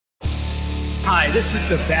Hi, this is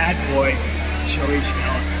the bad boy, Joey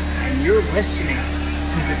Janela, and you're listening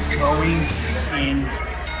to the Going in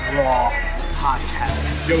Raw podcast.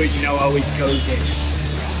 Joey Janela always goes in.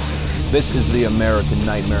 This is the American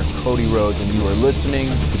Nightmare, Cody Rhodes, and you are listening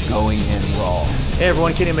to Going in Raw. Hey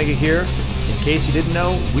everyone, Kenny Omega here. In case you didn't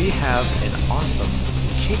know, we have an awesome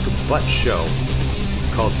kick-butt show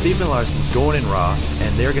called Steve and Larson's Going in Raw,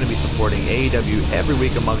 and they're going to be supporting AEW every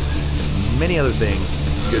week amongst many other things.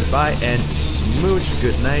 Goodbye and smooch.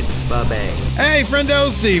 Good night. Bye-bye. Hey, friendo,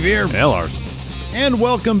 Steve here. Hey, Larson. And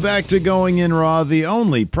welcome back to Going in Raw, the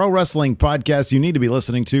only pro wrestling podcast you need to be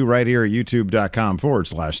listening to right here at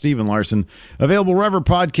youtube.com/Steven Larson. Available wherever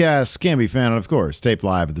podcasts can be found, and of course, taped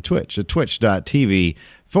live at the Twitch at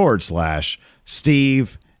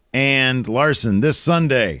twitch.tv/Steve and Larson. This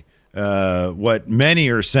Sunday, what many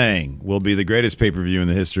are saying will be the greatest pay-per-view in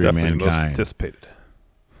the history Definitely of mankind. Most anticipated.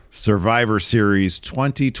 Survivor Series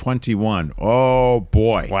 2021. Oh,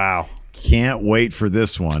 boy. Wow. Can't wait for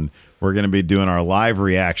this one. We're going to be doing our live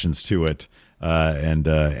reactions to it. And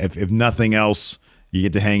if nothing else, you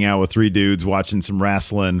get to hang out with three dudes watching some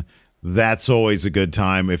wrestling. That's always a good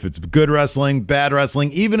time. If it's good wrestling, bad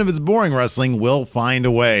wrestling, even if it's boring wrestling, we'll find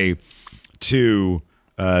a way to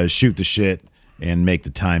shoot the shit and make the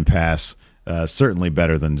time pass. Certainly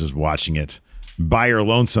better than just watching it by your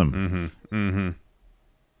lonesome. Mm-hmm. Mm-hmm.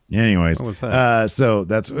 Anyways, What was that? so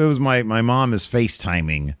it was my mom is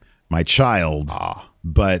FaceTiming my child,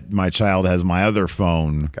 but my child has my other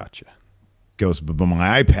phone. Gotcha. But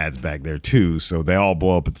my iPad's back there too, so they all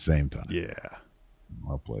blow up at the same time. Yeah.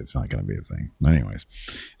 Hopefully it's not going to be a thing. Anyways,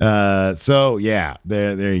 so yeah,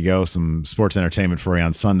 there you go. Some sports entertainment for you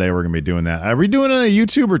on Sunday. We're going to be doing that. Are we doing it on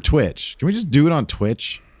YouTube or Twitch? Can we just do it on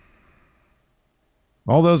Twitch?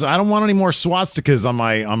 All those. I don't want any more swastikas on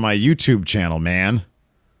my YouTube channel, man.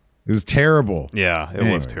 It was terrible. Yeah,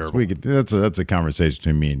 it was terrible. That's a conversation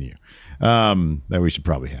between me and you that we should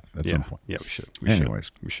probably have at some point. Yeah, we should.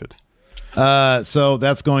 We should. So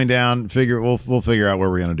that's going down. We'll figure out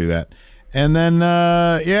where we're going to do that, and then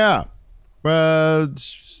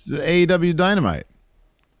AEW Dynamite.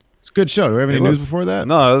 It's a good show. Do we have any news before that?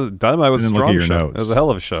 No, Dynamite was a strong show. Notes. It was a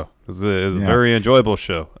hell of a show. It was a very enjoyable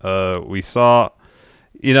show. We saw,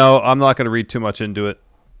 I'm not going to read too much into it.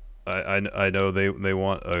 I know they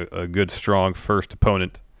want a good, strong first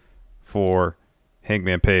opponent for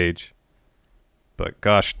Hangman Page. But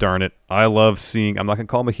gosh darn it, I love seeing... I'm not going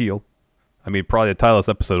to call him a heel. I mean, probably the title of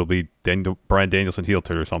this episode will be Bryan Danielson heel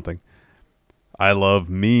turn or something. I love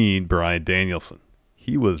mean Bryan Danielson.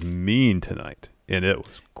 He was mean tonight, and it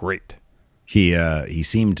was great. He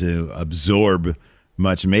seemed to absorb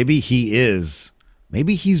much. Maybe he's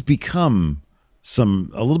become...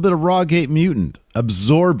 a little bit of Rawgate Mutant,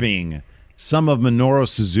 absorbing some of Minoru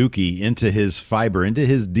Suzuki into his fiber, into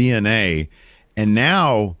his DNA. And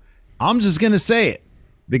now, I'm just going to say it.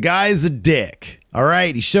 The guy's a dick. All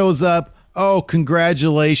right? He shows up. Oh,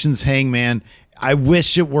 congratulations, Hangman. I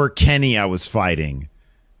wish it were Kenny I was fighting.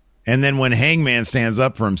 And then when Hangman stands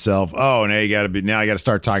up for himself, oh, now I got to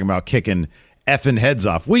start talking about kicking effing heads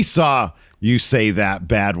off. We saw you say that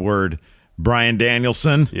bad word, Bryan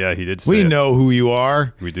Danielson. Yeah, he did say We it. know who you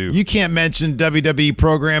are. We do. You can't mention WWE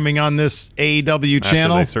programming on this AEW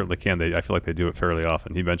channel. Actually, they certainly can. I feel like they do it fairly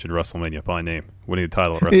often. He mentioned WrestleMania by name, winning the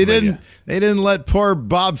title at WrestleMania. They didn't let poor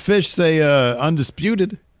Bob Fish say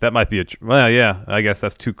undisputed. That might be well, yeah. I guess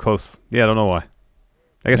that's too close. Yeah, I don't know why.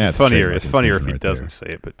 I guess it's funnier. It's funnier if he doesn't say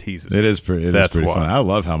it, but teases. It is pretty fun. I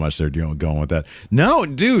love how much they're going with that. No,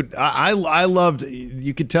 dude, I loved.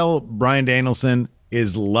 You could tell Bryan Danielson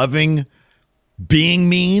is loving being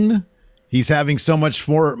mean. He's having so much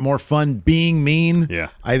more fun being mean. Yeah.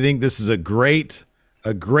 I think this is a great,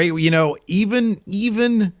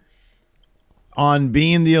 even on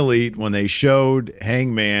Being the Elite, when they showed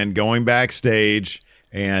Hangman going backstage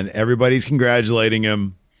and everybody's congratulating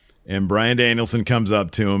him and Bryan Danielson comes up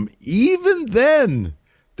to him, even then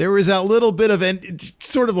there was that little bit of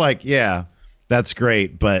sort of like, yeah, that's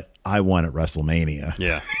great, but I won at WrestleMania.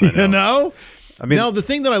 Yeah. You know? I mean, no, the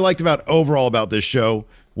thing that I liked about this show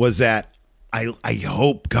was that I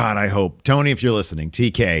hope, Tony, if you're listening,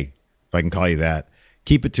 TK, if I can call you that,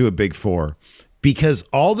 keep it to a big four, because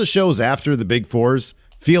all the shows after the big fours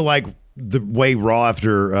feel like the way Raw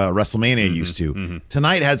after WrestleMania used to. Mm-hmm.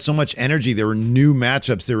 Tonight had so much energy. There were new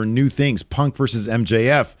matchups. There were new things. Punk versus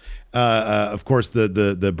MJF. Of course,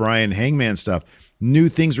 the Bryan Hangman stuff. New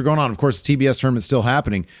things were going on. Of course, the TBS tournament's still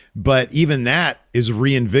happening, but even that is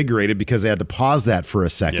reinvigorated because they had to pause that for a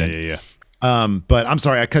second. Yeah. But I'm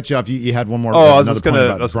sorry, I cut you off. You had one more. I was just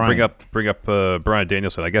gonna bring up Bryan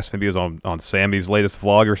Danielson. I guess maybe it was on Sammy's latest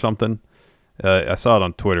vlog or something. I saw it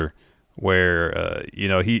on Twitter where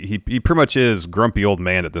he pretty much is grumpy old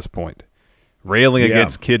man at this point, railing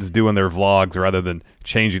against kids doing their vlogs rather than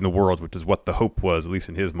changing the world, which is what the hope was, at least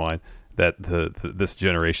in his mind, that this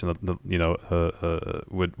generation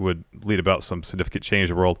would lead about some significant change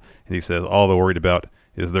in the world. And he says all they're worried about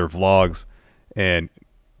is their vlogs. And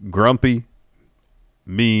grumpy,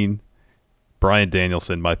 mean Bryan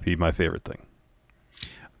Danielson might be my favorite thing.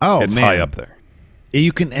 Oh, it's man. high up there.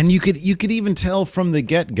 You could even tell from the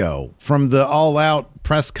get-go, from the all-out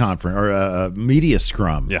press conference or media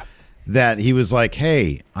scrum, that he was like,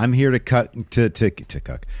 "Hey, I'm here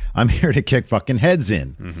I'm here to kick fucking heads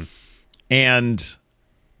in." Mm-hmm. And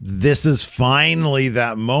this is finally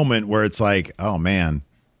that moment where it's like, "Oh man,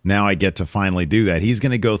 now I get to finally do that." He's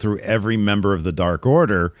going to go through every member of the Dark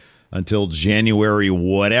Order until January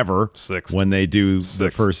whatever 6th. When they do the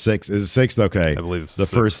first 6. Is it 6th? Okay, I believe it's the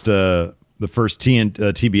 6th. The first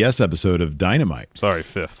TBS episode of Dynamite. Sorry,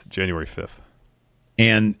 5th, January 5th.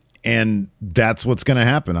 And that's what's going to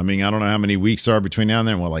happen. I mean, I don't know how many weeks are between now and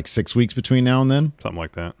then. What, like 6 weeks between now and then? Something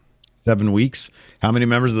like that. 7 weeks. How many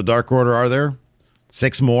members of the Dark Order are there?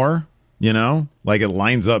 6 more. You know, like it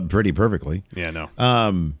lines up pretty perfectly. Yeah, no.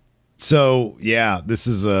 So yeah, this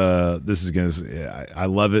is gonna. I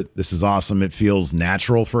love it. This is awesome. It feels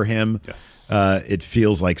natural for him. Yes. It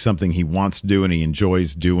feels like something he wants to do and he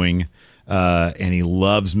enjoys doing. And he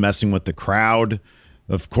loves messing with the crowd.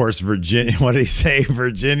 Of course, Virginia. What did he say?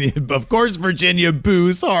 Virginia. Of course, Virginia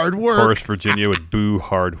boos hard work. Of course, Virginia would boo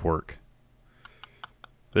hard work.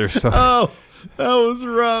 There's so that was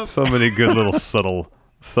rough. So many good little subtle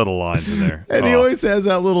lines in there. And he always has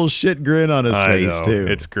that little shit grin on his face too.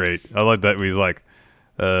 It's great. I like that. He's like,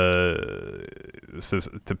 says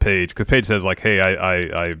to Paige, because Paige says like, "Hey,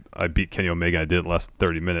 I beat Kenny Omega. I did it in less than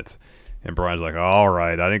 30 minutes." And Brian's like, "All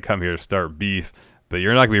right, I didn't come here to start beef, but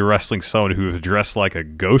you're not gonna be wrestling someone who is dressed like a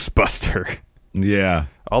Ghostbuster." Yeah.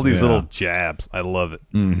 All these little jabs. I love it.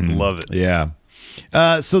 Mm-hmm. Love it. Yeah.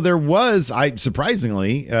 So there was,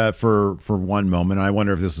 surprisingly, for one moment, I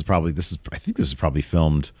wonder if I think this is probably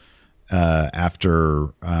filmed after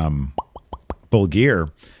Full Gear,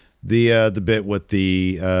 the bit with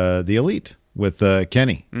the Elite with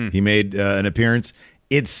Kenny. He made an appearance.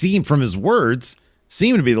 It seemed, from his words,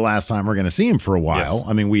 seemed to be the last time we're going to see him for a while. Yes.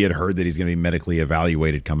 I mean, we had heard that he's going to be medically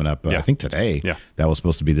evaluated coming up, I think today. Yeah. That was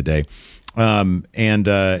supposed to be the day.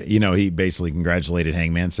 He basically congratulated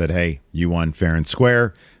Hangman, said, "Hey, you won fair and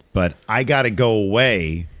square, but I got to go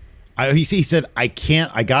away." He said, I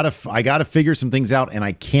got to figure some things out, and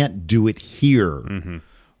I can't do it here. Mm-hmm.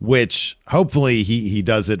 Which hopefully he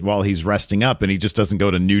does it while he's resting up, and he just doesn't go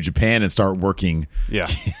to New Japan and start working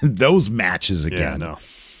those matches again. Yeah,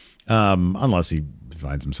 no. Unless he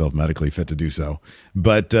finds himself medically fit to do so.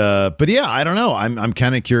 But yeah, I don't know. I'm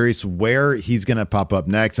kind of curious where he's going to pop up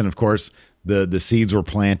next. And of course, the seeds were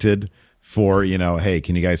planted for, hey,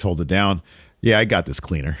 can you guys hold it down? Yeah, I got this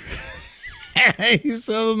cleaner. He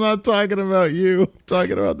said, "I'm not talking about you. I'm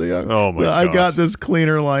talking about the young." Oh my I got this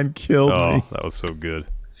cleaner line killed me. That was so good.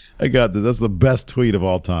 I got this. That's the best tweet of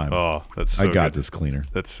all time. Oh, that's so I got good. this cleaner.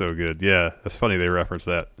 That's so good. Yeah, that's funny they referenced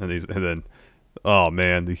that. And then, oh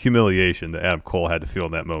man, the humiliation that Adam Cole had to feel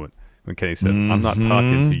in that moment when Kenny said, "I'm not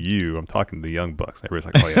talking to you. I'm talking to the Young Bucks." And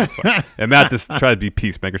everybody's like, "Oh yeah, that's fine." And Matt just tried to be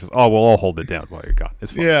peacemaker. Says, "Oh, we'll all hold it down while you're gone.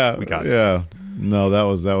 It's fine. Yeah, we got it." Yeah. No, that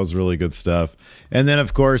was really good stuff. And then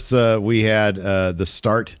of course we had the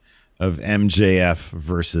start of MJF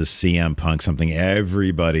versus CM Punk, something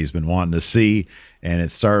everybody's been wanting to see. And it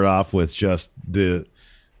started off with just the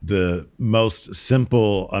most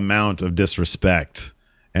simple amount of disrespect.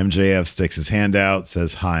 MJF sticks his hand out,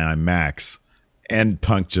 says, "Hi, I'm Max." And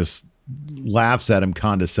Punk just laughs at him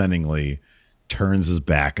condescendingly, turns his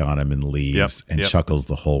back on him and leaves, and chuckles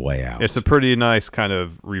the whole way out. It's a pretty nice kind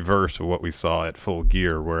of reverse of what we saw at Full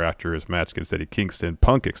Gear, where after his match against Eddie Kingston,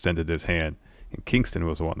 Punk extended his hand, and Kingston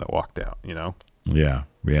was the one that walked out, Yeah.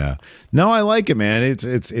 No, I like it, man.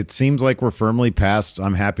 It seems like we're firmly past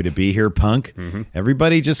 "I'm happy to be here" Punk. Mm-hmm.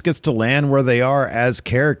 Everybody just gets to land where they are as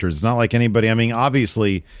characters. It's not like anybody. I mean,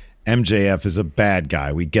 obviously, MJF is a bad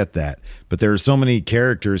guy. We get that. But there are so many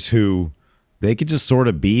characters who they could just sort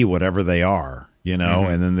of be whatever they are,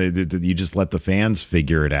 and then you just let the fans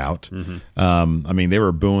figure it out. Mm-hmm. I mean, they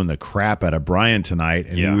were booing the crap out of Bryan tonight,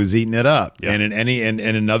 and he was eating it up. Yeah. And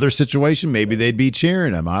in another situation, maybe they'd be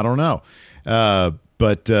cheering him. I don't know.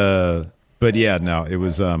 But yeah, no, it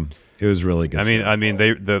was really good. I mean,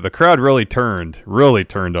 the crowd really turned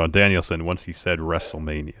on Danielson once he said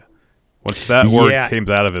WrestleMania. Once that word came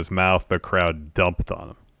out of his mouth, the crowd dumped on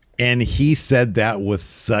him. And he said that with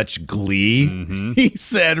such glee. Mm-hmm. He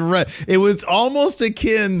said it was almost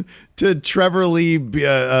akin to Trevor Lee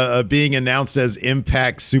being announced as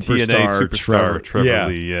Impact TNA superstar Trevor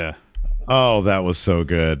Lee, yeah. Oh, that was so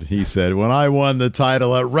good. He said, when I won the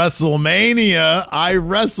title at WrestleMania, I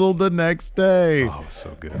wrestled the next day. Oh,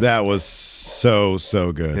 so good. That was so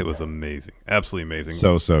good. It was amazing. Absolutely amazing.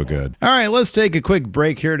 So good. All right, let's take a quick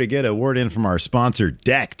break here to get a word in from our sponsor,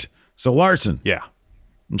 Decked. So, Larson. Yeah.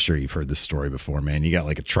 I'm sure you've heard this story before, man. You got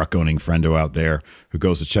like a truck-owning friendo out there who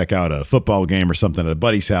goes to check out a football game or something at a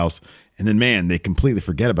buddy's house, and then, man, they completely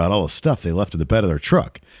forget about all the stuff they left in the bed of their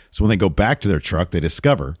truck. So when they go back to their truck, they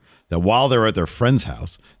discover that while they were at their friend's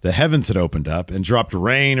house, the heavens had opened up and dropped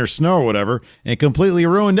rain or snow or whatever and completely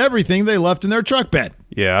ruined everything they left in their truck bed.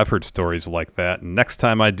 Yeah, I've heard stories like that. And next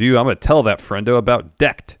time I do, I'm going to tell that friendo about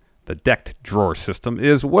Decked. The Decked drawer system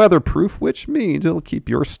is weatherproof, which means it'll keep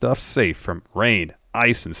your stuff safe from rain,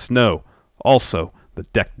 ice, and snow. Also, the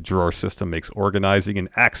Decked drawer system makes organizing and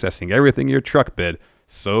accessing everything in your truck bed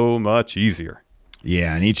so much easier.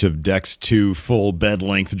 Yeah, and each of Deck's 2 full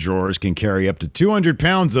bed-length drawers can carry up to 200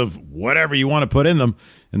 pounds of whatever you want to put in them.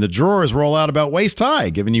 And the drawers roll out about waist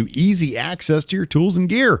high, giving you easy access to your tools and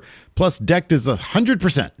gear. Plus, Decked is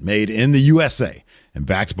 100% made in the USA and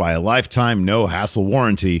backed by a lifetime no-hassle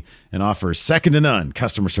warranty and offers second-to-none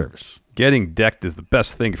customer service. Getting Decked is the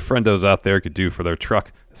best thing friendos out there could do for their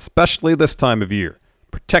truck, especially this time of year.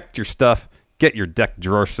 Protect your stuff. Get your Decked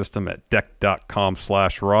drawer system at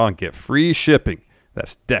decked.com/raw and get free shipping.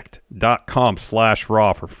 That's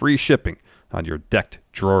decked.com/raw for free shipping on your Decked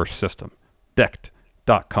drawer system.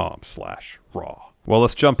 Decked.com/raw. Well,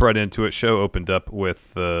 let's jump right into it. Show opened up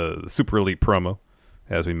with the Super Elite promo,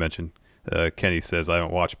 as we mentioned. Kenny says, I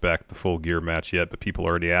haven't watched back the Full Gear match yet, but people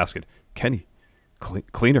are already asking, Kenny,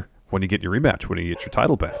 cleaner, when do you get your rematch? When do you get your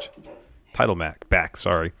title back?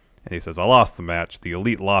 And he says, I lost the match. The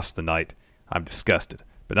Elite lost the night. I'm disgusted,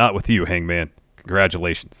 but not with you, Hangman.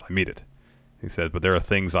 Congratulations. I mean it. He says, but there are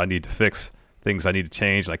things I need to fix, things I need to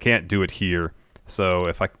change, and I can't do it here. So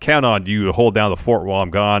if I count on you to hold down the fort while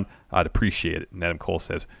I'm gone, I'd appreciate it. And Adam Cole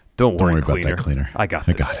says, don't worry, about that, cleaner. I got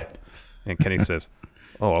this. And Kenny says,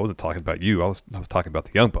 oh, I wasn't talking about you. I was talking about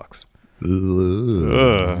the Young Bucks.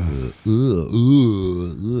 And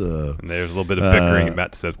there's a little bit of bickering, and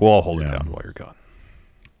Matt says, well, I'll hold it down while you're gone.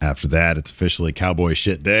 After that, it's officially Cowboy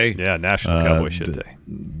Shit Day. Yeah, National Cowboy Shit Day.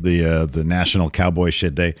 The National Cowboy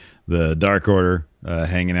Shit Day. The Dark Order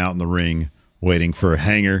hanging out in the ring, waiting for a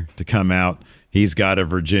hanger to come out. He's got a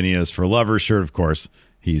Virginia's for Lovers shirt, of course.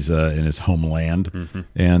 He's in his homeland. Mm-hmm.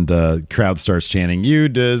 And the crowd starts chanting, you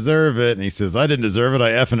deserve it. And he says, I didn't deserve it.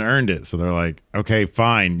 I effing earned it. So they're like, okay,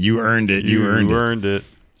 fine. You earned it. You earned it.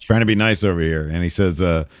 He's trying to be nice over here. And he says,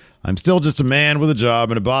 I'm still just a man with a job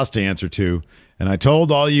and a boss to answer to. And I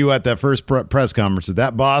told all you at that first press conference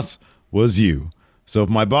that boss was you. So if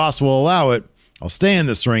my boss will allow it, I'll stay in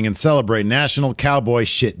this ring and celebrate National Cowboy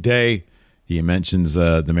Shit Day. He mentions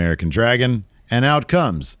the American Dragon, and out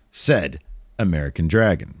comes said American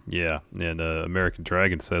Dragon. Yeah, and American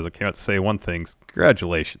Dragon says, I can't say one thing.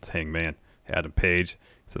 Congratulations, Hangman. Adam Page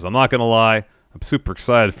says, I'm not going to lie. I'm super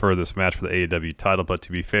excited for this match for the AEW title, but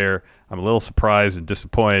to be fair, I'm a little surprised and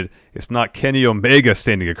disappointed. It's not Kenny Omega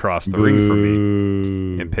standing across the ring for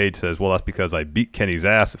me. And Page says, well, that's because I beat Kenny's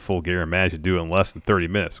ass at Full Gear and managed to do it in less than 30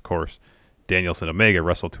 minutes. Of course, Danielson and Omega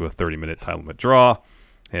wrestled to a 30-minute time limit draw.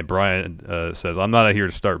 And Bryan says, I'm not here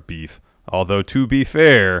to start beef. Although, to be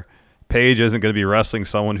fair, Page isn't going to be wrestling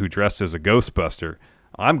someone who dressed as a Ghostbuster.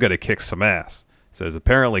 I'm going to kick some ass. Says,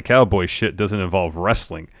 apparently cowboy shit doesn't involve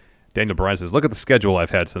wrestling. Daniel Bryan says, look at the schedule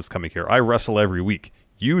I've had since coming here. I wrestle every week.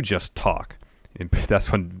 You just talk. And that's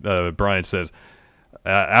when Bryan says,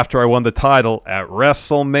 after I won the title at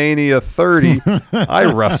WrestleMania 30, I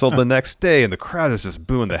wrestled the next day. And the crowd is just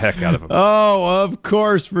booing the heck out of him. Oh, of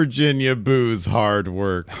course Virginia boos hard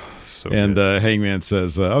work. And Hangman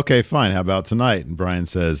says, okay, fine. How about tonight? And Bryan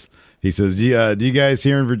says, do you guys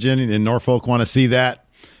here in Virginia, in Norfolk, want to see that?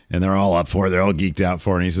 And they're all up for it. They're all geeked out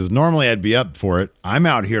for it. And he says, normally I'd be up for it. I'm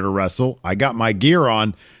out here to wrestle. I got my gear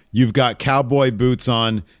on. You've got cowboy boots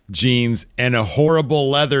on, jeans, and a horrible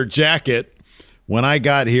leather jacket. When I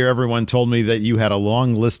got here, everyone told me that you had a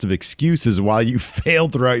long list of excuses why you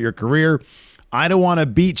failed throughout your career. I don't want to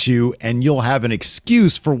beat you, and you'll have an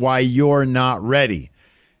excuse for why you're not ready.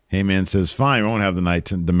 Heyman says, fine, we won't have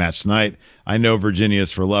the match tonight. I know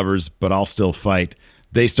Virginia's for lovers, but I'll still fight.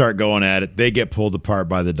 They start going at it. They get pulled apart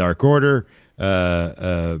by the Dark Order.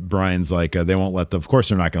 Bryan's like, they won't let them. Of course,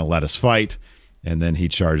 they're not going to let us fight. And then he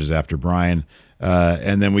charges after Bryan.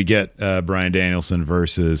 And then we get Bryan Danielson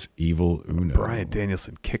versus Evil Uno. Bryan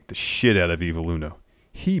Danielson kicked the shit out of Evil Uno.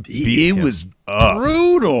 It was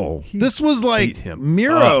brutal. This was like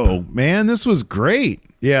Miro, man. This was great.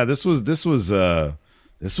 Yeah, this was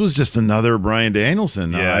just another Bryan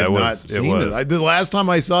Danielson. Yeah, I've not seen it. The last time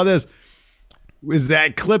I saw this was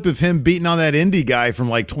that clip of him beating on that indie guy from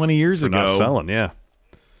like 20 years ago. Not selling, yeah.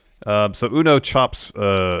 So Uno chops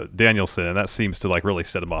Danielson, and that seems to like really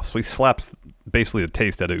set him off. So he slaps basically the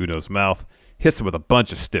taste out of Uno's mouth, hits him with a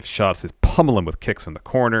bunch of stiff shots, he's pummeling him with kicks in the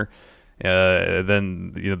corner.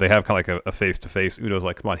 Then they have kind of like a face-to-face. Uno's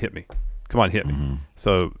like, come on, hit me. Mm-hmm.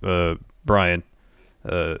 So Bryan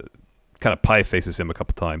kind of pie faces him a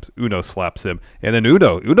couple times. Uno slaps him, and then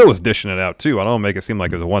Uno was dishing it out too. I don't want to make it seem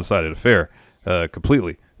like it was a one-sided affair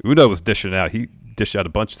completely. Uno was dishing it out. He dished out a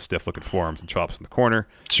bunch of stiff-looking forearms and chops in the corner.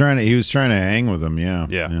 He was trying to hang with him, yeah.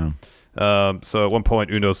 So at one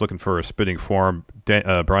point, Uno's looking for a spinning forearm.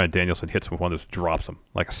 Bryan Danielson hits him with one that drops him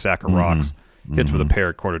like a sack of rocks. Hits with a pair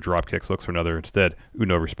of corner drop kicks, looks for another. Instead,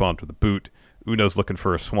 Uno responds with a boot. Uno's looking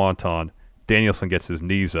for a swanton. Danielson gets his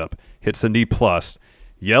knees up, hits a knee plus,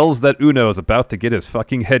 yells that Uno is about to get his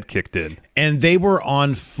fucking head kicked in. And they were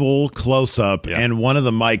on full close-up, and one of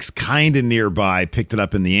the mics kind of nearby picked it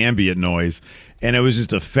up in the ambient noise, and it was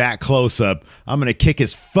just a fat close-up. I'm going to kick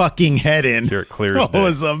his fucking head in. Clear as day. It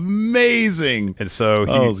was amazing. And so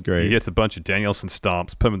it was great. He hits a bunch of Danielson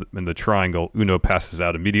stomps, put him in the triangle. Uno passes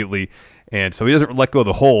out immediately. And so he doesn't let go of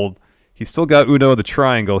the hold. He's still got Uno in the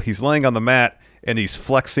triangle. He's laying on the mat, and he's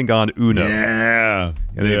flexing on Uno. Yeah.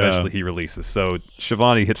 And then eventually he releases. So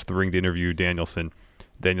Schiavone hits the ring to interview Danielson.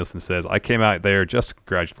 Danielson says, I came out there just to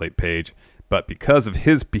congratulate Page, but because of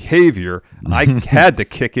his behavior, I had to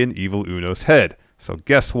kick in Evil Uno's head. So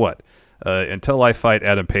guess what? Until I fight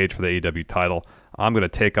Adam Page for the AEW title, I'm going to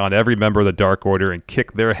take on every member of the Dark Order and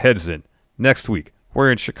kick their heads in. Next week,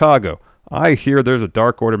 we're in Chicago. I hear there's a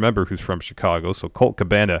Dark Order member who's from Chicago, so Colt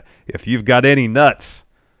Cabana, if you've got any nuts,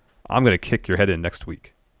 I'm going to kick your head in next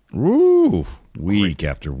week. Woo! Week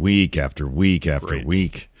after week after week after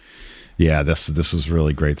week. Yeah, this was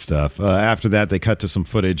really great stuff. After that, they cut to some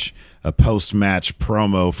footage, a post-match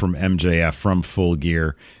promo from MJF from Full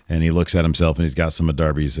Gear, and he looks at himself, and he's got some of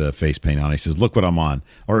Darby's face paint on. He says, look what I'm on.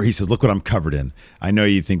 Or he says, look what I'm covered in. I know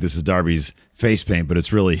you think this is Darby's face paint, but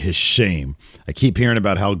it's really his shame. I keep hearing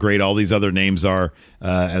about how great all these other names are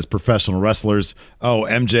as professional wrestlers. Oh,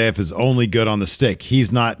 MJF is only good on the stick.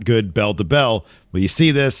 He's not good bell to bell. Well, you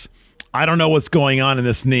see this? I don't know what's going on in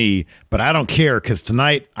this knee, but I don't care because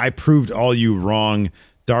tonight I proved all you wrong.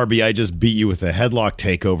 Darby, I just beat you with a headlock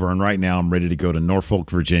takeover, and right now I'm ready to go to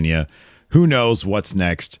Norfolk, Virginia. Who knows what's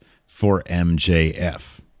next for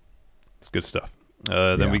MJF? It's good stuff.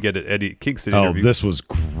 Then we get an Eddie Kingston interview. Oh, this was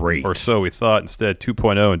great. Or so we thought. Instead,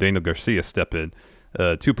 2.0 and Daniel Garcia step in.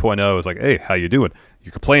 2.0 is like, hey, how you doing?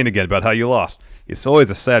 You're complaining again about how you lost. It's always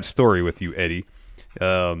a sad story with you, Eddie.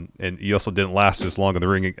 And you also didn't last as long in the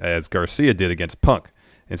ring as Garcia did against Punk.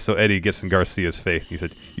 And so Eddie gets in Garcia's face, and he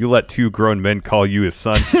said, you let two grown men call you his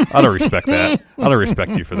son? I don't respect that. I don't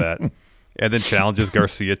respect you for that. And then challenges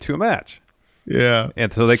Garcia to a match. Yeah.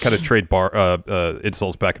 And so they kind of trade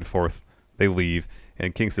insults back and forth. They leave,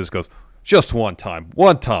 and Kingston just goes, just one time.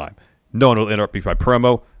 No one will interrupt me by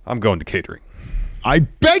promo. I'm going to catering. I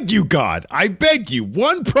beg you, God. I beg you.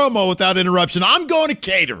 One promo without interruption. I'm going to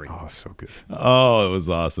catering. Oh, so good. Oh, it was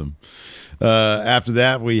awesome. After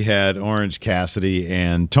that, we had Orange Cassidy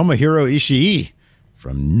and Tomohiro Ishii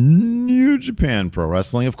from New Japan Pro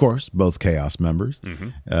Wrestling, of course, both Chaos members,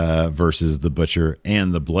 versus the Butcher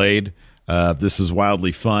and the Blade. This is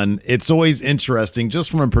wildly fun. It's always interesting, just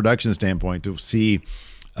from a production standpoint, to see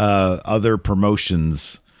other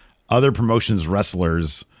promotions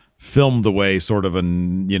wrestlers filmed the way sort of a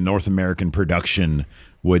North American production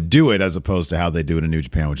would do it, as opposed to how they do it in New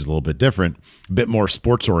Japan, which is a little bit different, a bit more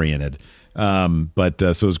sports oriented. So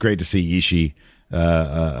it was great to see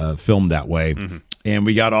Ishii filmed that way, and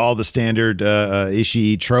we got all the standard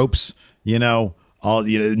Ishii tropes. No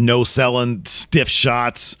selling, stiff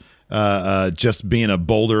shots, just being a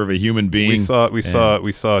boulder of a human being. We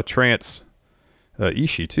saw trance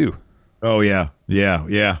Ishii too. Oh yeah.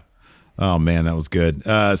 Oh, man, that was good.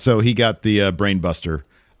 So he got the brain buster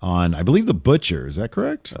on, I believe, the Butcher. Is that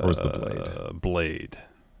correct? Or was the Blade? Blade.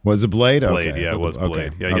 Was it Blade? Blade, okay. Yeah, it was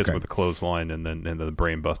Blade. Yeah, he hits okay. with the clothesline and then the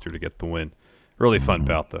brain buster to get the win. Really fun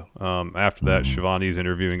bout, though. After that, Schiavone's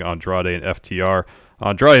interviewing Andrade and FTR.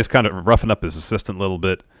 Andrade is kind of roughing up his assistant a little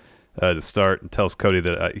bit to start, and tells Cody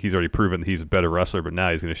that he's already proven that he's a better wrestler, but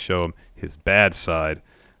now he's going to show him his bad side.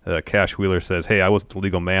 Cash Wheeler says, hey, I wasn't the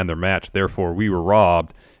legal man in their match, therefore we were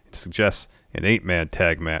robbed. Suggests an 8-man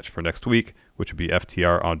tag match for next week, which would be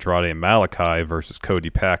FTR, Andrade, and Malachi versus Cody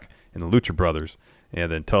Pack and the Lucha Brothers.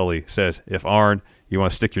 And then Tully says, if Arn, You want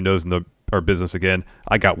to stick your nose in our business again?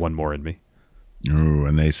 I got one more in me. Ooh,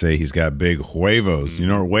 and they say he's got big huevos. You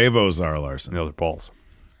know what huevos are, Larson? No, they're balls.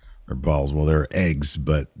 They're balls. Well, they're eggs,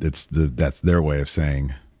 but that's their way of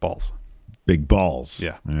saying balls. Big balls.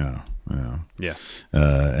 Yeah.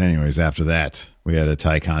 Anyways, after that, we had a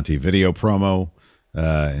Ty Conti video promo,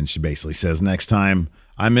 and she basically says, next time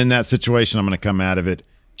I'm in that situation, I'm going to come out of it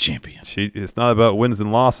champion. It's not about wins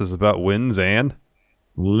and losses. It's about wins and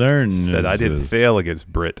learn. Said I didn't fail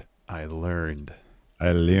against Britt. I learned.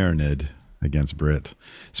 Against Britt.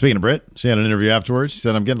 Speaking of Britt, she had an interview afterwards. She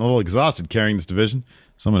said, I'm getting a little exhausted carrying this division,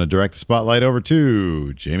 so I'm going to direct the spotlight over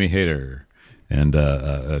to Jamie Hayter. And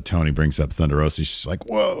Tony brings up Thunder Rosa. She's like,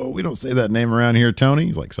 whoa, we don't say that name around here, Tony.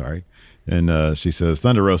 He's like, sorry. And she says,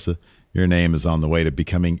 Thunder Rosa, your name is on the way to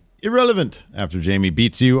becoming irrelevant after Jamie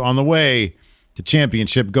beats you on the way to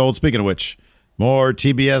championship gold. Speaking of which, more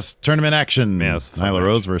TBS tournament action. Man, Nyla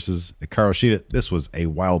Rose versus Hikaru Shida. This was a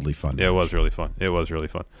wildly fun match. It was really fun.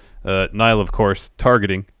 Nyla, of course,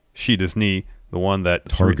 targeting Shida's knee, the one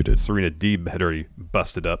that Serena Deeb had already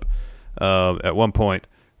busted up. At one point,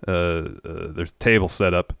 there's a table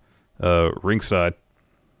set up ringside.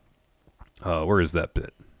 Where is that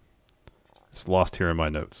bit? It's lost here in my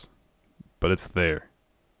notes, but it's there.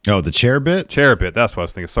 Oh, the chair bit? Chair bit. That's what I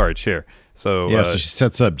was thinking. Sorry, chair. So yeah, so she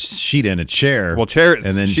sets up Shida in a chair. Well, and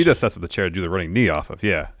then Shida sets up the chair to do the running knee off of.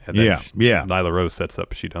 Yeah. And then yeah. Nyla Rose sets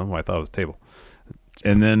up Shida. Oh, I thought it was a table.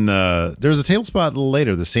 And then there was a table spot a little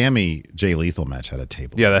later. The Sammy Jay Lethal match had a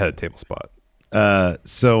table. Yeah, that had a table spot.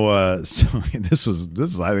 So this was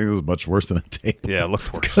I think it was much worse than a table. Yeah, it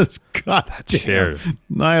looked worse. Because goddamn,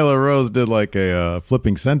 Nyla Rose did like a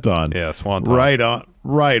flipping senton. Yeah, swan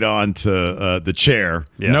right onto the chair.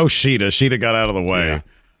 Yeah. No Shida. Shida got out of the way. Yeah.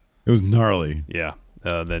 It was gnarly. Yeah.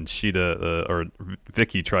 Then Shida or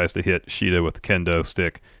Vicky tries to hit Shida with the kendo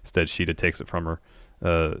stick. Instead, Shida takes it from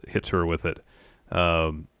her, hits her with it.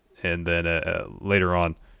 And then later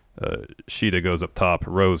on, Shida goes up top.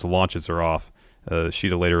 Rose launches her off.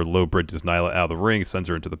 Shida later low bridges Nyla out of the ring, sends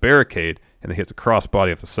her into the barricade, and then hits a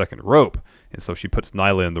crossbody off the second rope. And so she puts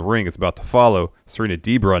Nyla in the ring. Is about to follow. Serena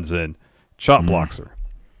Deeb runs in, chop blocks her.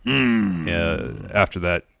 After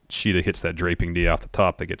that, Shida hits that draping knee off the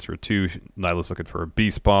top. That gets her two. Nyla's looking for a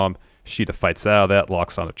beast bomb. Shida fights out of that,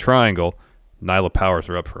 locks on a triangle. Nyla powers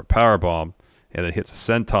her up for a power bomb, and then hits a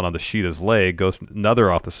senton on the Shida's leg. Goes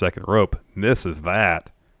another off the second rope, misses that.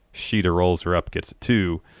 Shida rolls her up, gets a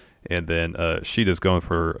two, and then Shida's going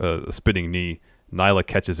for a spinning knee. Nyla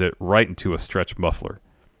catches it right into a stretch muffler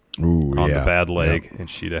on the bad leg, and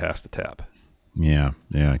Shida has to tap. Yeah,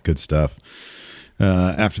 good stuff.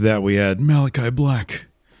 After that, we had Malachi Black.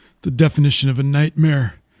 The definition of a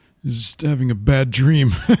nightmare is just having a bad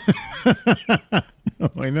dream.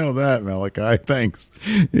 I know that, Malachi. Thanks.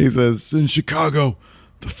 He says, in Chicago,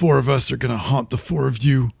 the four of us are going to haunt the four of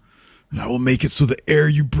you, and I will make it so the air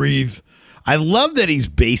you breathe. I love that he's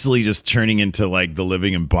basically just turning into like the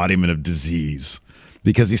living embodiment of disease,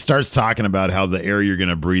 because he starts talking about how the air you're going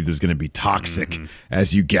to breathe is going to be toxic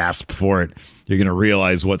as you gasp for it. You're going to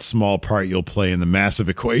realize what small part you'll play in the massive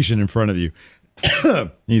equation in front of you.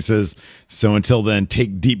 He says, so until then,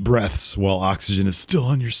 take deep breaths while oxygen is still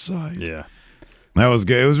on your side. Yeah. That was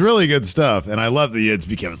good. It was really good stuff. And I love that it's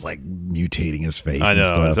becomes like mutating his face. I know. And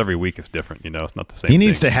stuff. Every week is different. It's not the same. He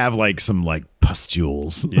needs to have like some like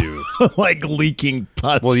pustules, like leaking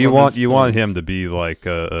pus. Well, you want him to be like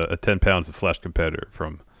a 10 pounds of flesh competitor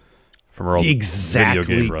from our old video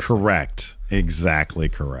game wrestling. Correct. Exactly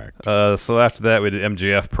correct. So after that, we did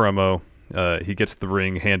MJF promo. He gets to the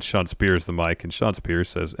ring, hands Sean Spears the mic, and Sean Spears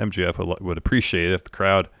says MJF would appreciate it if the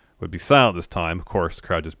crowd would be silent this time. Of course, the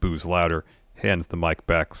crowd just boos louder. Hands the mic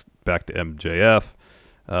back to MJF.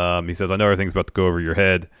 He says, I know everything's about to go over your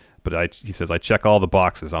head, but he says, I check all the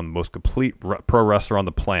boxes. I'm the most complete pro wrestler on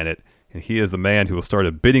the planet, and he is the man who will start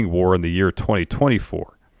a bidding war in the year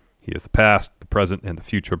 2024. He is the past, the present, and the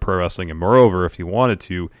future of pro wrestling, and moreover, if he wanted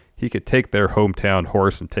to, he could take their hometown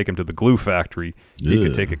horse and take him to the glue factory. He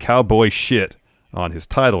could take a cowboy shit on his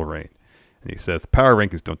title reign. And he says, the power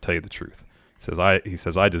rankings don't tell you the truth. He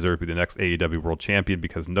says, I deserve to be the next AEW world champion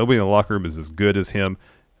because nobody in the locker room is as good as him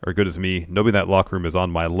or good as me. Nobody in that locker room is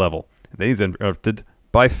on my level. And then he's interrupted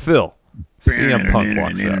by Phil. CM Punk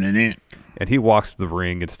walks out. And he walks to the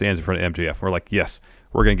ring and stands in front of MJF. We're like, yes,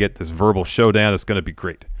 we're going to get this verbal showdown. It's going to be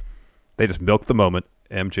great. They just milk the moment.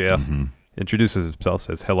 MJF introduces himself,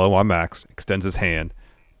 says, hello, I'm Max, extends his hand.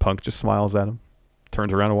 Punk just smiles at him,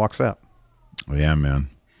 turns around and walks out. Oh, yeah,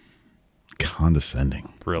 man.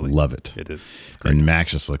 Condescending. Really? Love it. It is. It's great. And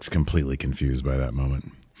Max just looks completely confused by that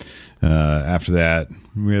moment. After that,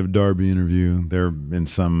 we have a Darby interview. They're in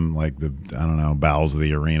some, like, bowels of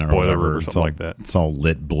the arena or boiler whatever. room or something like that. It's all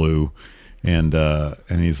lit blue. And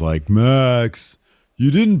he's like, Max,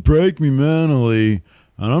 you didn't break me mentally,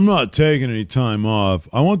 and I'm not taking any time off.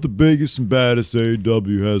 I want the biggest and baddest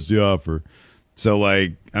AEW has to offer. So,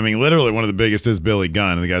 like, I mean, literally one of the biggest is Billy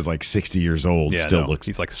Gunn, and the guy's like 60 years old. Still looks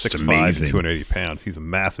he's like 6'5", amazing. 280 pounds. He's a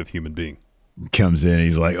massive human being. Comes in,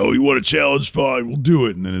 he's like, "Oh, you want a challenge? Fine, we'll do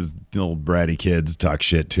it." And then his little bratty kids talk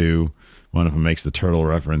shit too. One of them makes the turtle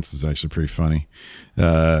reference. It's actually pretty funny.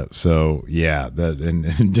 So yeah, that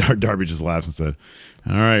and Darby just laughs and said,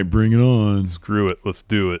 "All right, bring it on. Screw it, let's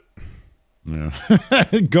do it." Yeah.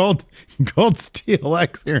 Gold Steel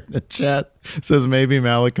X here in the chat says maybe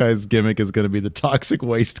Malachi's gimmick is going to be the toxic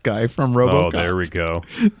waste guy from RoboCop. Oh, there we go.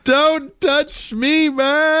 Don't touch me,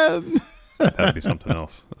 man. That'd be something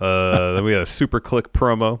else. Then we had a Super Click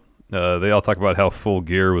promo. They all talk about how Full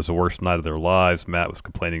Gear was the worst night of their lives. Matt was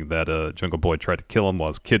complaining that Jungle Boy tried to kill him while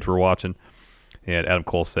his kids were watching. And Adam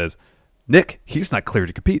Cole says, "Nick, he's not clear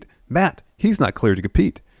to compete. Matt, he's not clear to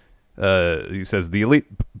compete." He says, the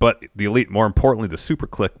elite, more importantly, the Super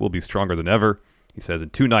Click will be stronger than ever. He says, in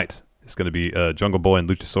 2 nights, it's going to be Jungle Boy and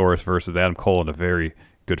Luchasaurus versus Adam Cole and a very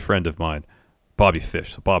good friend of mine, Bobby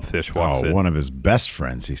Fish. So Bob Fish walks in. One of his best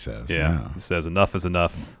friends, he says. Yeah. He says, enough is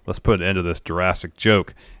enough. Let's put an end to this Jurassic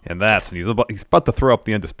joke. And he's about to throw up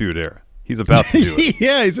the Undisputed Era. He's about to do it.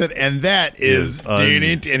 Yeah, he said, and that is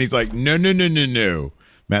and he's like, no.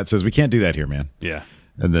 Matt says, we can't do that here, man. Yeah.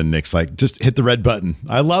 And then Nick's like, just hit the red button.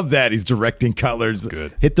 I love that. He's directing colors.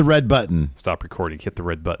 Good. Hit the red button. Stop recording. Hit the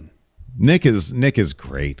red button. Nick is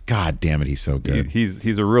great. God damn it, he's so good.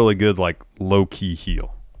 He's a really good, like, low-key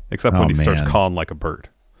heel. Except when he starts calling like a bird.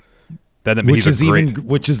 Which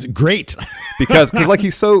is great. because like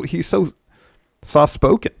he's so soft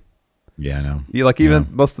spoken. Yeah, I know. Even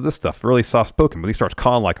most of this stuff really soft spoken. But he starts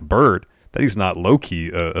calling like a bird. That he's not low key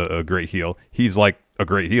a great heel. He's like a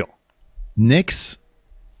great heel.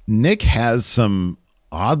 Nick has some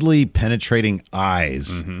oddly penetrating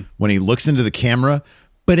eyes when he looks into the camera,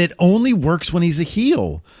 but it only works when he's a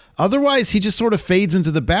heel. Otherwise, he just sort of fades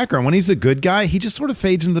into the background. When he's a good guy, he just sort of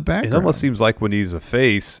fades in the background. It almost seems like when he's a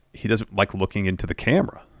face, he doesn't like looking into the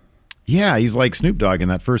camera. Yeah, he's like Snoop Dogg in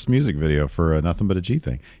that first music video for Nothing But a G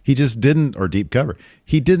Thing. He just didn't, or Deep Cover.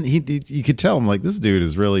 He didn't. You could tell him like this dude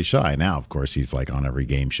is really shy. Now, of course, he's like on every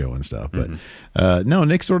game show and stuff. But no,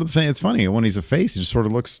 Nick's sort of the same. It's funny when he's a face, he just sort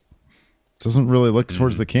of doesn't really look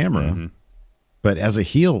towards the camera. But as a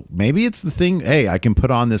heel, maybe it's the thing, hey, I can put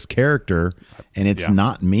on this character and it's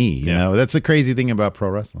not me. You know, that's a crazy thing about pro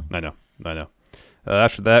wrestling. I know.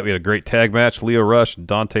 After that, we had a great tag match, Lio Rush and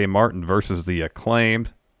Dante Martin versus the Acclaimed.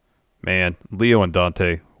 Man, Lio and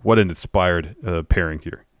Dante, what an inspired pairing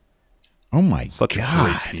here. Oh my Such God.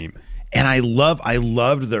 a great team. And I loved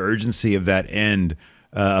the urgency of that end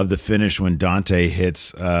of the finish when Dante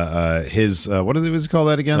hits his, what was it called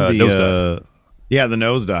that again? The nosedive. The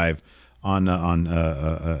nosedive on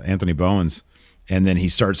Anthony Bowens, and then he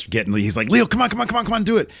starts he's like, Leo, come on,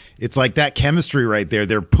 do it. It's like that chemistry right there.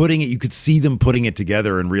 They're putting it, you could see them putting it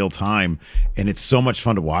together in real time, and it's so much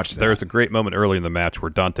fun to watch that. There was a great moment early in the match where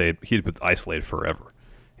Dante, he'd been isolated forever,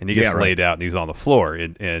 and he gets laid out and he's on the floor,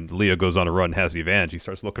 and Leo goes on a run and has the advantage. He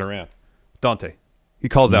starts looking around. Dante. He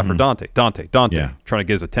calls out for Dante, trying to get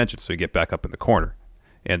his attention so he get back up in the corner.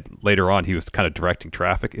 And later on, he was kind of directing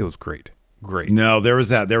traffic. It was great. No, there was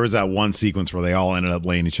that one sequence where they all ended up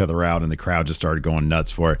laying each other out and the crowd just started going nuts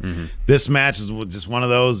for it. This match is just one of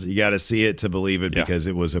those, you got to see it to believe it, because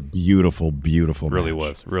it was a beautiful match.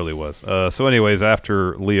 Really was. So anyways,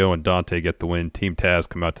 after Leo and Dante get the win, Team Taz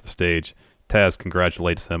come out to the stage. Taz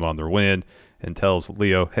congratulates them on their win and tells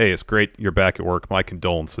Leo, hey, it's great you're back at work. My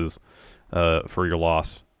condolences for your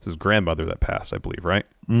loss. It's his grandmother that passed, I believe, right?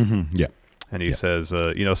 Yeah. And he says,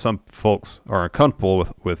 some folks are uncomfortable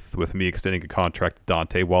with me extending a contract to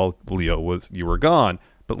Dante while you were gone.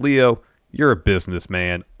 But Leo, you're a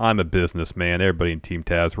businessman. I'm a businessman. Everybody in Team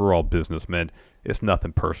Taz, we're all businessmen. It's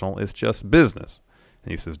nothing personal. It's just business.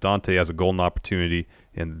 And he says, Dante has a golden opportunity,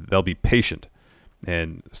 and they'll be patient.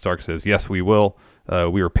 And Stark says, yes, we will.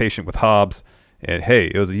 We were patient with Hobbs. And, hey,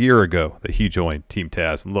 it was a year ago that he joined Team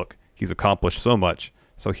Taz. And look, he's accomplished so much.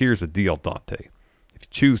 So here's the deal, Dante. If you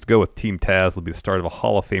choose to go with Team Taz, it'll be the start of a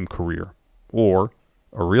Hall of Fame career. Or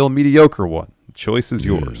a real mediocre one. The choice is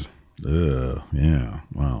yours. Yeah.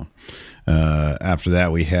 Wow. After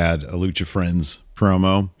that, we had a Lucha Friends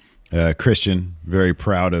promo. Christian, very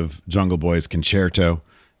proud of Jungle Boy's concerto.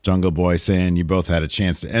 Jungle Boy saying, you both had a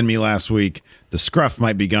chance to end me last week. The scruff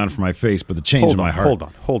might be gone from my face, but the change in my heart.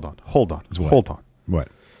 Hold on. What?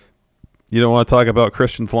 You don't want to talk about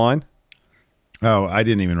Christian's line? Oh, I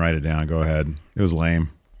didn't even write it down. Go ahead. It was lame.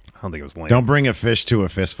 I don't think it was lame. Don't bring a fish to a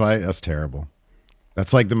fist fight. That's terrible.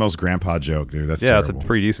 That's like the most grandpa joke, dude. That's terrible. It's a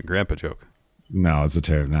pretty decent grandpa joke. No, it's a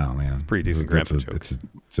terrible. No, man, it's pretty decent grandpa joke. It's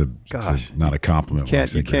not a compliment.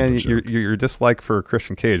 Your dislike for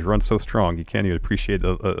Christian Cage runs so strong. You can't even appreciate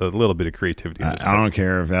a little bit of creativity. I don't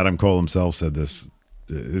care if Adam Cole himself said this.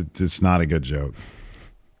 It's not a good joke.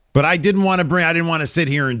 But I didn't want to sit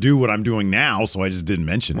here and do what I'm doing now, so I just didn't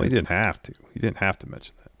mention it. You didn't have to. You didn't have to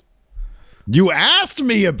mention that. You asked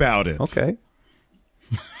me about it. Okay.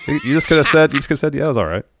 You just could have said. Yeah, it was all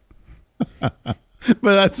right. But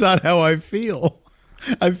that's not how I feel.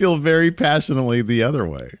 I feel very passionately the other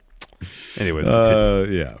way. Anyways,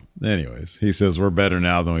 yeah. Anyways, he says we're better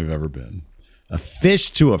now than we've ever been. A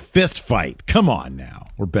fish to a fist fight. Come on now,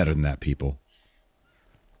 we're better than that, people.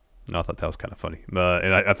 No, I thought that was kind of funny. And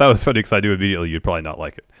I thought it was funny because I knew immediately you'd probably not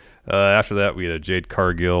like it. After that, we had a Jade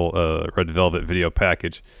Cargill Red Velvet video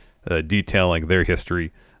package detailing their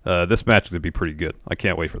history. This match is going to be pretty good. I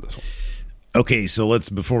can't wait for this one. Okay, so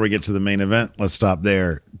before we get to the main event, let's stop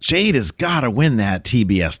there. Jade has got to win that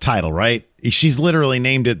TBS title, right? She's literally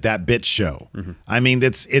named it that bitch show. Mm-hmm. I mean,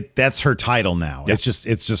 that's her title now. Yeah.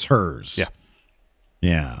 It's just hers. Yeah.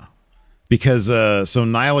 Yeah. Because so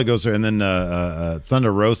Nyla goes there, and then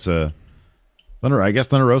Thunder Rosa. I guess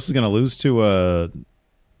Thunder Rosa is going to lose to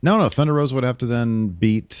No, Thunder Rosa would have to then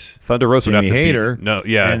beat Thunder Rosa Jamie would have to Hayter.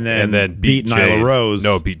 and then beat Nyla Rose.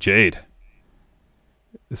 No, beat Jade.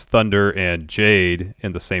 It's Thunder and Jade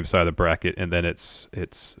in the same side of the bracket, and then it's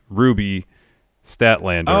Ruby,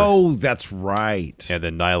 Statlander. Oh, that's right. And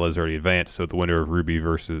then Nyla's already advanced, so the winner of Ruby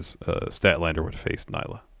versus Statlander would face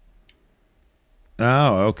Nyla.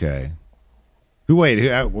 Oh, okay.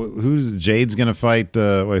 Who's Jade's gonna fight?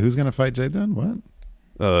 Who's gonna fight Jade then? What?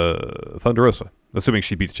 Thunder Rosa, assuming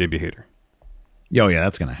she beats Jamie Hayter. Oh yeah,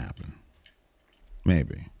 that's gonna happen.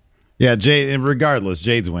 Maybe. Yeah, Jade. And regardless,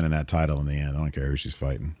 Jade's winning that title in the end. I don't care who she's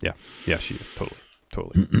fighting. Yeah, she is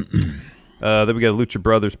totally. Then we got a Lucha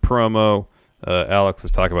Brothers promo. Alex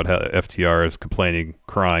is talking about how FTR is complaining,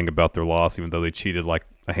 crying about their loss, even though they cheated like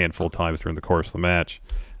a handful of times during the course of the match.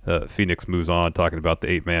 Phoenix moves on, talking about the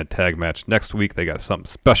 8-man tag match next week. They got something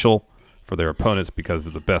special for their opponents because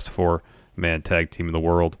of the best 4-man tag team in the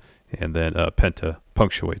world. And then Penta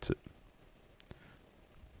punctuates it.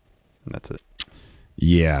 And that's it.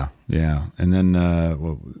 Yeah. And then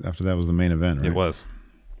after that was the main event, right? It was.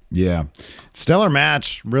 Yeah. Stellar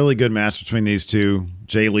match. Really good match between these two.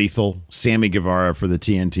 Jay Lethal, Sammy Guevara for the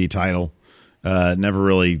TNT title. Never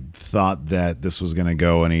really thought that this was going to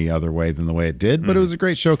go any other way than the way it did, but it was a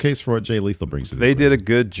great showcase for what Jay Lethal brings to the They did a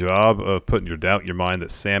good job of putting your doubt in your mind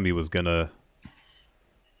that Sammy was going to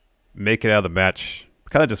make it out of the match,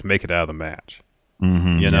 kind of just make it out of the match.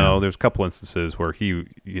 Mm-hmm, you know, there's a couple instances where he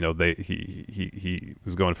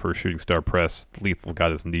was going for a shooting star press. Lethal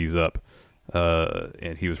got his knees up,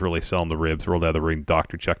 and he was really selling the ribs, rolled out of the ring.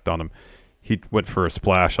 Doctor checked on him. He went for a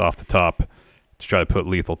splash off the top to try to put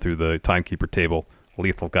Lethal through the timekeeper table.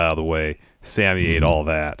 Lethal got out of the way. Sammy ate all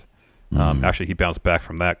that. Actually, he bounced back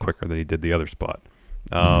from that quicker than he did the other spot.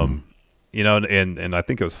 You know, and I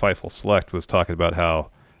think it was Fightful Select was talking about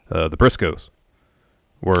how the Briscoes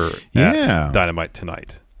were at Dynamite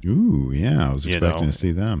tonight. Ooh, yeah, I was expecting to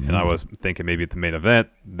see them. And I was thinking maybe at the main event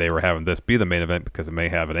they were having this be the main event because it may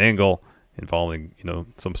have an angle involving,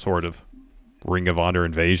 some sort of Ring of Honor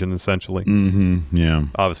invasion, essentially. Mm-hmm. Yeah.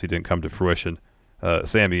 Obviously didn't come to fruition.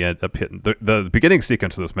 Sammy ended up hitting the beginning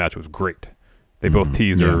sequence of this match was great. They both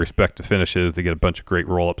tease their respective finishes. They get a bunch of great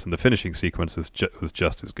roll-ups, and the finishing sequence was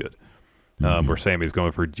just as good. Where Sammy's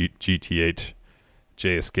going for GTH,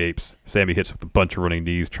 Jay escapes. Sammy hits with a bunch of running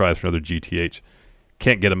knees, tries for another GTH.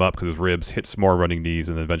 Can't get him up because his ribs, hits more running knees,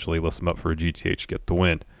 and then eventually lifts him up for a GTH to get the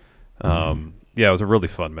win. Yeah, it was a really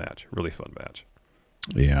fun match.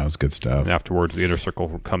 Yeah, it was good stuff. And afterwards, the Inner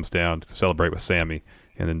Circle comes down to celebrate with Sammy,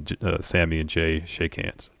 and then Sammy and Jay shake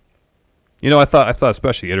hands. I thought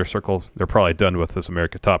especially Inner Circle, they're probably done with this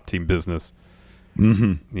America Top Team business.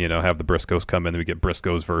 Mm-hmm. Have the Briscoes come in, and we get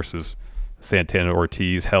Briscoes versus Santana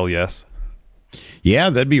Ortiz. Hell yes. Yeah,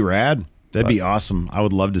 that'd be rad. That'd be awesome. I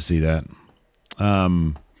would love to see that.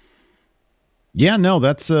 Yeah, no,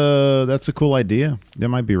 that's a cool idea. That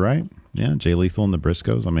might be right. Yeah, Jay Lethal and the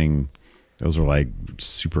Briscoes. I mean, those are like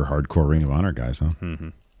super hardcore Ring of Honor guys, huh? Mm-hmm.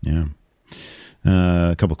 Yeah.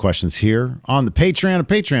 A couple questions here on the Patreon at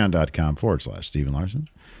patreon.com/Stephen Larson.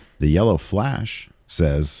 The Yellow Flash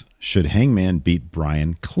says, should Hangman beat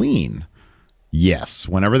Bryan clean? Yes.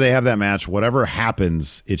 Whenever they have that match, whatever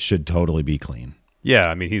happens, it should totally be clean. Yeah,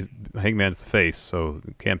 I mean, Hangman's the face, so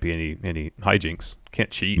it can't be any hijinks. Can't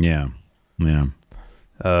cheat. Yeah. Yeah.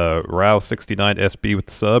 Rao69SB with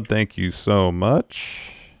the sub. Thank you so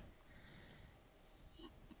much.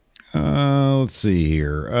 Let's see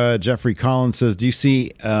here. Jeffrey Collins says, do you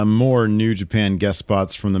see more New Japan guest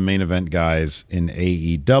spots from the main event guys in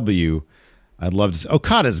AEW? I'd love to see.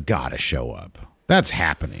 Okada's got to show up. That's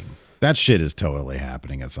happening. That shit is totally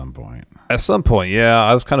happening at some point. At some point, yeah.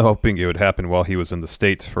 I was kind of hoping it would happen while he was in the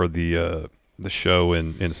States for the show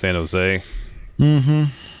in San Jose.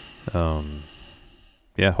 Mm-hmm.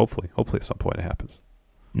 Yeah, hopefully at some point it happens.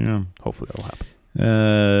 Yeah. Hopefully that'll happen.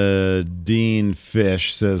 Dean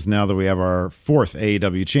Fish says, now that we have our 4th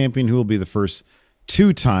AEW champion, who will be the first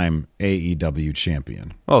 2-time AEW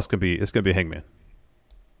champion? Well, it's gonna be Hangman.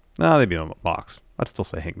 No, they'd be on Mox. I'd still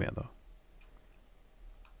say Hangman though.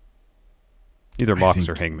 Either Mox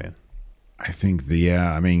or Hangman. I think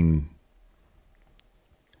I mean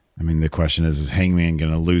the question is Hangman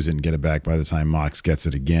going to lose it and get it back by the time Mox gets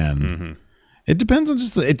it again? Mm-hmm. It depends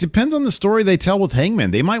on the story they tell with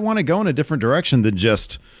Hangman. They might want to go in a different direction than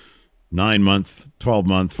just 9-month,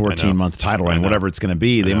 12-month, 14-month title reign, whatever it's going to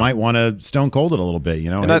be. They might want to stone cold it a little bit,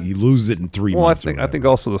 you know. You lose it in 3 months. I think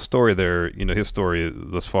also the story there, his story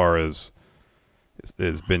thus far has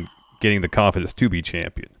been getting the confidence to be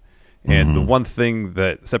champion. And the one thing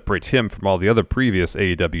that separates him from all the other previous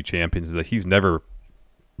AEW champions is that he's never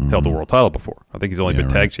held a world title before. I think he's only been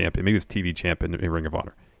tag champion. Maybe he's TV champion in Ring of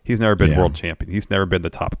Honor. He's never been world champion. He's never been the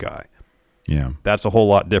top guy. Yeah. That's a whole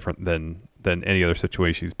lot different than any other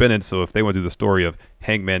situation he's been in. So if they want to do the story of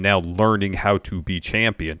Hangman now learning how to be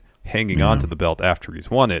champion, hanging on to the belt after he's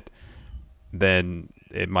won it, then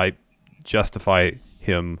it might justify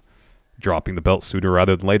him dropping the belt sooner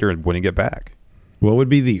rather than later and winning it back. What would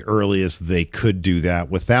be the earliest they could do that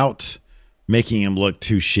without making him look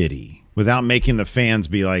too shitty? Without making the fans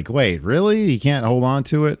be like, wait, really? He can't hold on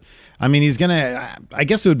to it? I mean, I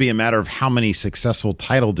guess it would be a matter of how many successful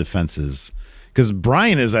title defenses, because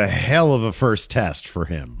Bryan is a hell of a first test for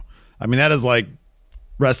him. I mean, that is like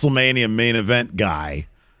WrestleMania main event guy,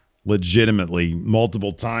 legitimately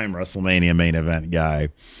multiple-time WrestleMania main event guy.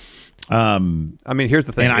 I mean, here's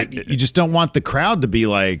the thing. And you just don't want the crowd to be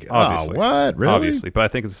like, obviously, oh, what? Really? Obviously. But I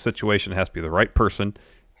think it's a situation that has to be the right person,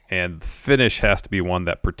 and the finish has to be one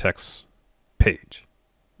that protects Paige.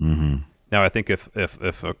 Mm-hmm. Now, I think if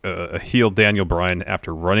a heel Daniel Bryan,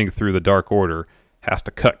 after running through the Dark Order, has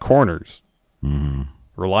to cut corners,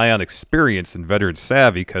 rely on experience and veteran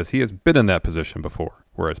savvy because he has been in that position before,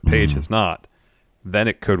 whereas Paige has not, then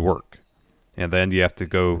it could work. And then you have to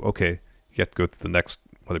go, okay, you have to go through the next,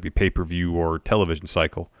 whether it be pay-per-view or television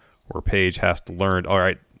cycle, where Paige has to learn, all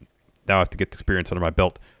right, now I have to get the experience under my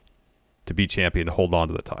belt to be champion and hold on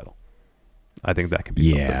to the title. I think that could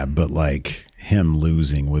be something. But like him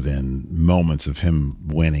losing within moments of him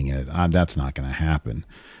winning it, that's not going to happen.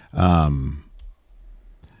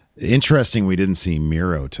 Interesting we didn't see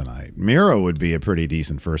Miro tonight. Miro would be a pretty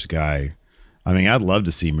decent first guy. I mean, I'd love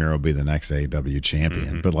to see Miro be the next AEW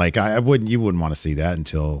champion, but like you wouldn't want to see that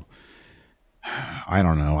until, I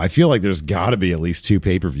don't know. I feel like there's got to be at least 2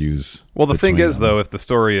 pay-per-views. Well, the thing is, though, if the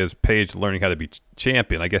story is Paige learning how to be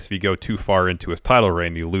champion, I guess if you go too far into his title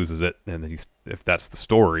reign, he loses it, and then if that's the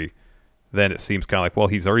story, then it seems kind of like, well,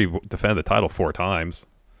 he's already defended the title 4 times.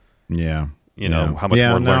 Yeah. You know, how much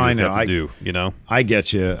more learning does he have to do, you know? I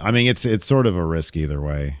get you. I mean, it's sort of a risk either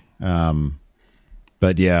way.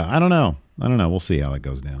 But yeah, I don't know. We'll see how that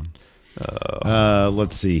goes down.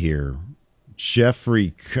 Let's see here.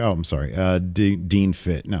 Jeffrey, I'm sorry, Dean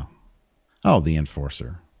Fit, no. Oh, the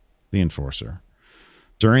Enforcer.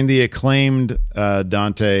 During the acclaimed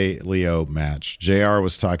Dante Leo match, JR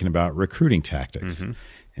was talking about recruiting tactics.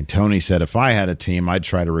 And Tony said, if I had a team, I'd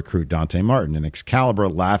try to recruit Dante Martin. And Excalibur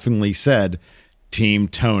laughingly said, Team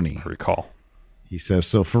Tony. I recall. He says,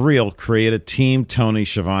 so for real, create a Team Tony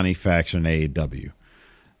Schiavone faction in AEW.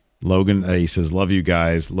 Logan, he says, love you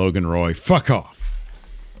guys. Logan Roy, fuck off.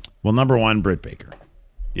 Well, number 1, Britt Baker.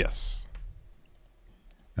 Yes.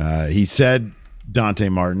 He said Dante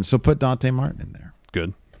Martin, so put Dante Martin in there.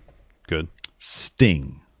 Good.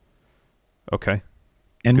 Sting. Okay.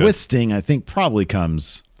 And with Sting, I think probably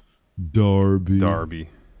comes Darby.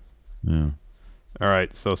 Yeah. All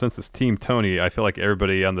right. So since it's Team Tony, I feel like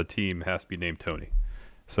everybody on the team has to be named Tony.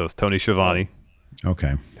 So it's Tony Schiavone.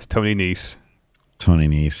 Okay. It's Tony Nese.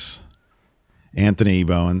 Anthony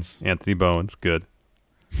Bowens. Good.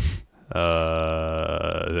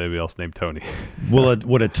 Anybody else named Tony?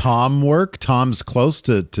 Would a Tom work? Tom's close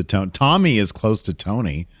to Tony. Tommy is close to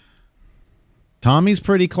Tony. Tommy's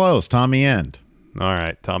pretty close. Tommy End. All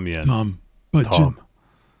right, Tommy End. Tom Budgeon.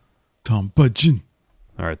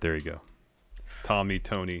 All right, there you go. Tommy,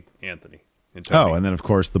 Tony, Anthony. And Tony. Oh, and then of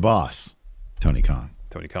course the boss. Tony Khan.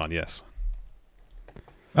 Tony Khan, yes.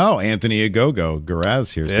 Oh, Anthony Agogo.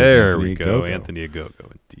 Garaz here says There Anthony we go. Agogo. Anthony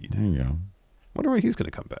Agogo, indeed. There you go. Wonder when he's going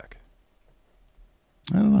to come back.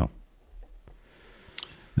 I don't know.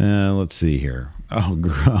 Let's see here.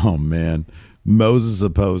 Oh man. Moses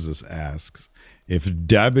Opposes asks, if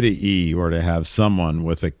WWE were to have someone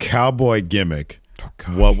with a cowboy gimmick,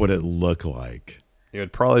 what would it look like? It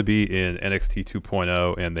would probably be in NXT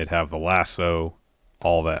 2.0, and they'd have the lasso,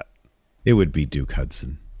 all that. It would be Duke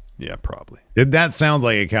Hudson. Yeah, probably. That sounds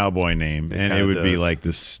like a cowboy name, and it would does. be like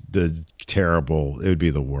the terrible. It would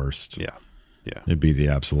be the worst. Yeah. Yeah. It'd be the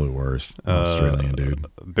absolute worst. Australian dude.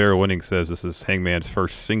 Bear Winning says this is Hangman's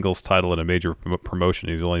first singles title in a major promotion.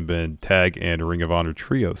 He's only been tag and Ring of Honor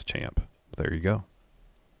Trios champ. There you go.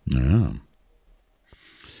 Yeah.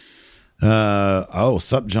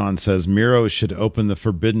 Sup John says Miro should open the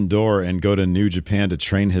forbidden door and go to New Japan to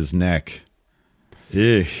train his neck.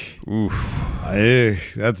 Oof.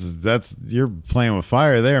 That's you're playing with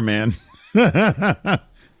fire there, man. I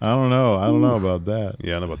don't know about that.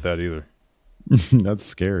 Yeah, I don't know about that either. That's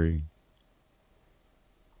scary.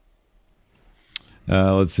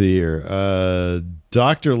 Let's see here.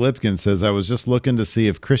 Dr. Lipkin says, I was just looking to see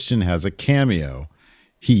if Christian has a cameo.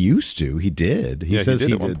 He used to. He did. He says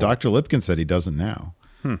he did. Dr. Lipkin said he doesn't now.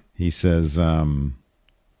 He says, no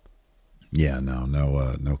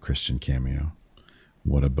Christian cameo.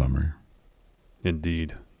 What a bummer.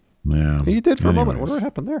 Indeed. Yeah. He did for a moment. What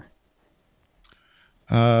happened there?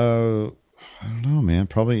 I don't know, man.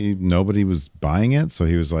 Probably nobody was buying it, so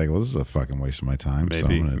he was like, well, this is a fucking waste of my time.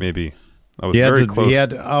 Maybe. I was very close.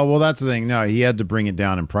 That's the thing. No, he had to bring it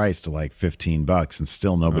down in price to like $15, and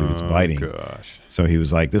still nobody was biting. Gosh. So he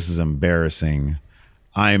was like, this is embarrassing.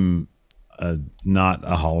 I'm not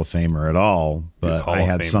a Hall of Famer at all, but I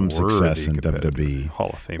had some success in WWE. Hall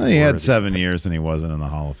of Fame. He had 7 years and he wasn't in the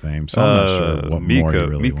Hall of Fame, so I'm not sure what more he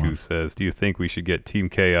really Miku wants. says, do you think we should get Team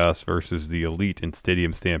Chaos versus the Elite in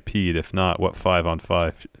Stadium Stampede? If not, what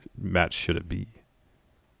 5-on-5 match should it be?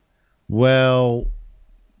 Well,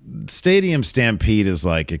 Stadium Stampede is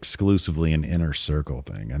like exclusively an Inner Circle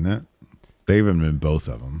thing, isn't it? They've been in both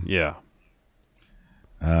of them. Yeah.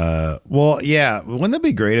 Wouldn't that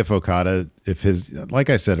be great if Okada,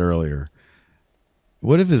 like I said earlier,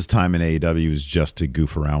 what if his time in AEW was just to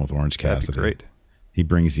goof around with Orange Cassidy? That'd be great. He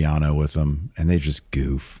brings Yano with him, and they just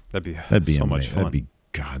goof. That'd be so amazing. Much fun.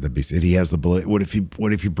 That'd be. He has the balloon. What if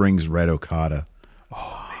he brings Red Okada?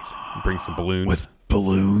 Oh, amazing! Bring some balloons. With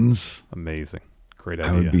balloons. Amazing. Great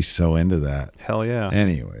idea. I would be so into that. Hell yeah.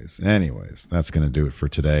 Anyways, that's gonna do it for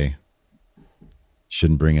today.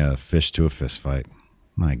 Shouldn't bring a fish to a fist fight.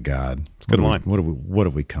 My God, it's a good line. What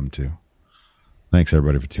have we come to? Thanks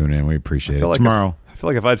everybody for tuning in. We appreciate it. Tomorrow, I feel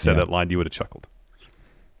like if I'd said that line, you would have chuckled.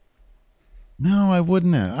 No, I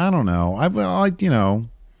wouldn't have. I don't know.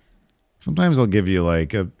 Sometimes I'll give you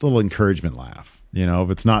like a little encouragement laugh. If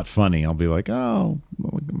it's not funny, I'll be like, oh,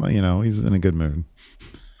 he's in a good mood.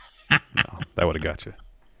 No, that would have got you.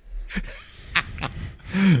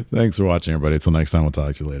 Thanks for watching, everybody. Until next time, we'll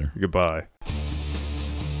talk to you later. Goodbye.